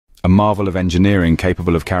A marvel of engineering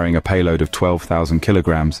capable of carrying a payload of 12,000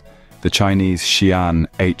 kilograms, the Chinese Xi'an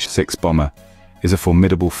H-6 bomber is a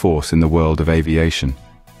formidable force in the world of aviation.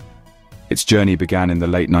 Its journey began in the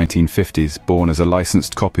late 1950s, born as a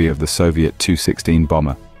licensed copy of the Soviet Tu-16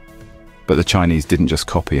 bomber. But the Chinese didn't just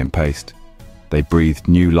copy and paste. They breathed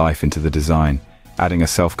new life into the design, adding a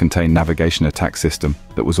self-contained navigation attack system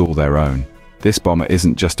that was all their own. This bomber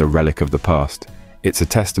isn't just a relic of the past, it's a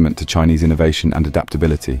testament to Chinese innovation and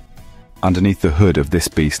adaptability. Underneath the hood of this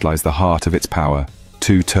beast lies the heart of its power,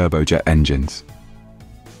 two turbojet engines.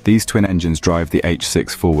 These twin engines drive the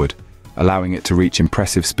H-6 forward, allowing it to reach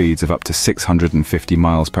impressive speeds of up to 650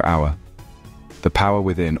 miles per hour. The power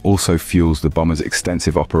within also fuels the bomber's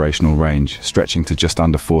extensive operational range, stretching to just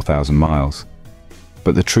under 4,000 miles.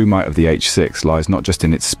 But the true might of the H-6 lies not just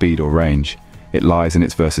in its speed or range, it lies in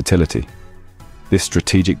its versatility. This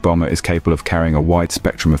strategic bomber is capable of carrying a wide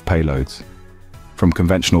spectrum of payloads, from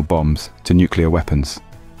conventional bombs to nuclear weapons.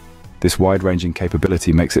 This wide-ranging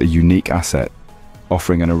capability makes it a unique asset,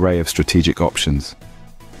 offering an array of strategic options.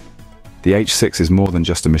 The H-6 is more than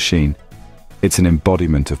just a machine. It's an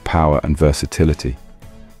embodiment of power and versatility.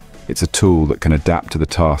 It's a tool that can adapt to the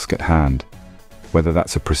task at hand, whether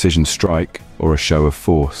that's a precision strike or a show of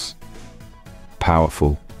force.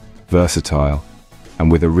 Powerful, versatile,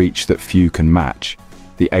 and with a reach that few can match,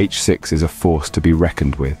 the H-6 is a force to be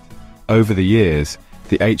reckoned with. Over the years,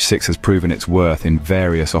 the H-6 has proven its worth in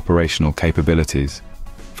various operational capabilities.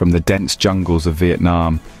 From the dense jungles of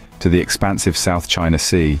Vietnam to the expansive South China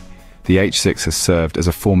Sea, the H-6 has served as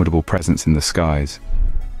a formidable presence in the skies.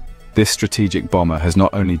 This strategic bomber has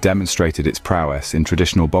not only demonstrated its prowess in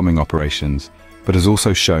traditional bombing operations, but has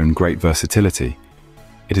also shown great versatility.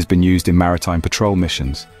 It has been used in maritime patrol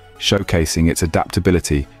missions, showcasing its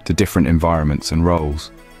adaptability to different environments and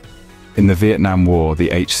roles. In the Vietnam War,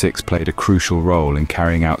 the H-6 played a crucial role in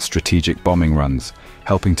carrying out strategic bombing runs,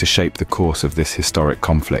 helping to shape the course of this historic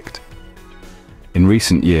conflict. In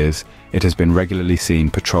recent years, it has been regularly seen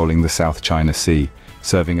patrolling the South China Sea,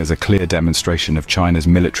 serving as a clear demonstration of China's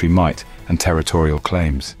military might and territorial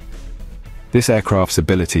claims. This aircraft's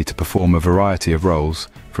ability to perform a variety of roles,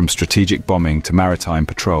 from strategic bombing to maritime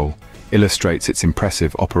patrol, illustrates its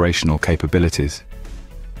impressive operational capabilities.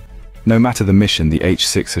 No matter the mission, the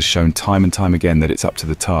H-6 has shown time and time again that it's up to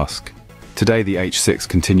the task. Today, the H-6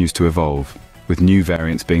 continues to evolve, with new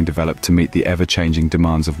variants being developed to meet the ever-changing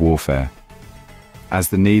demands of warfare. As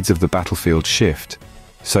the needs of the battlefield shift,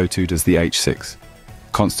 so too does the H-6,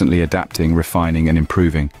 constantly adapting, refining, and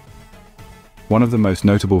improving. One of the most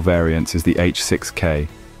notable variants is the H-6K,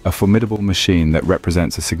 a formidable machine that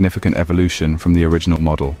represents a significant evolution from the original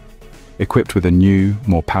model. Equipped with a new,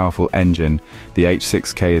 more powerful engine, the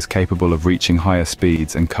H-6K is capable of reaching higher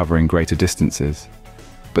speeds and covering greater distances.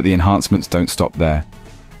 But the enhancements don't stop there.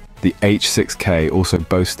 The H-6K also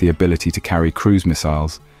boasts the ability to carry cruise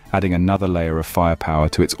missiles, adding another layer of firepower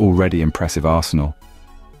to its already impressive arsenal.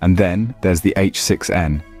 And then there's the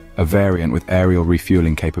H-6N, a variant with aerial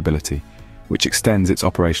refueling capability, which extends its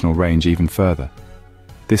operational range even further.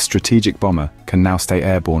 This strategic bomber can now stay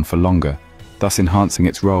airborne for longer, thus enhancing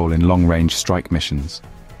its role in long-range strike missions.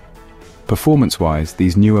 Performance-wise,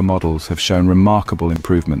 these newer models have shown remarkable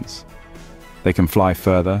improvements. They can fly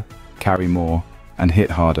further, carry more, and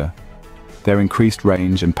hit harder. Their increased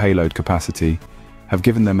range and payload capacity have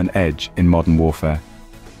given them an edge in modern warfare,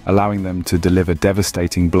 allowing them to deliver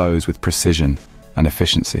devastating blows with precision and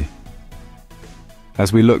efficiency.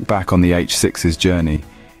 As we look back on the H-6's journey,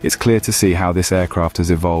 it's clear to see how this aircraft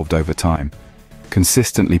has evolved over time,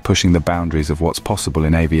 consistently pushing the boundaries of what's possible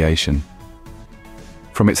in aviation.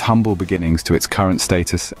 From its humble beginnings to its current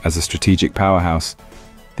status as a strategic powerhouse,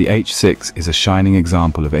 the H-6 is a shining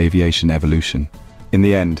example of aviation evolution. In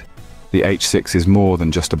the end, the H-6 is more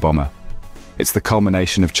than just a bomber. It's the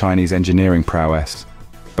culmination of Chinese engineering prowess,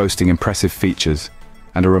 boasting impressive features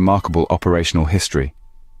and a remarkable operational history.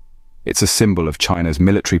 It's a symbol of China's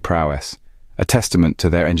military prowess, a testament to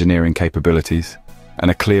their engineering capabilities, and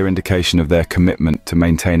a clear indication of their commitment to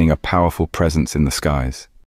maintaining a powerful presence in the skies.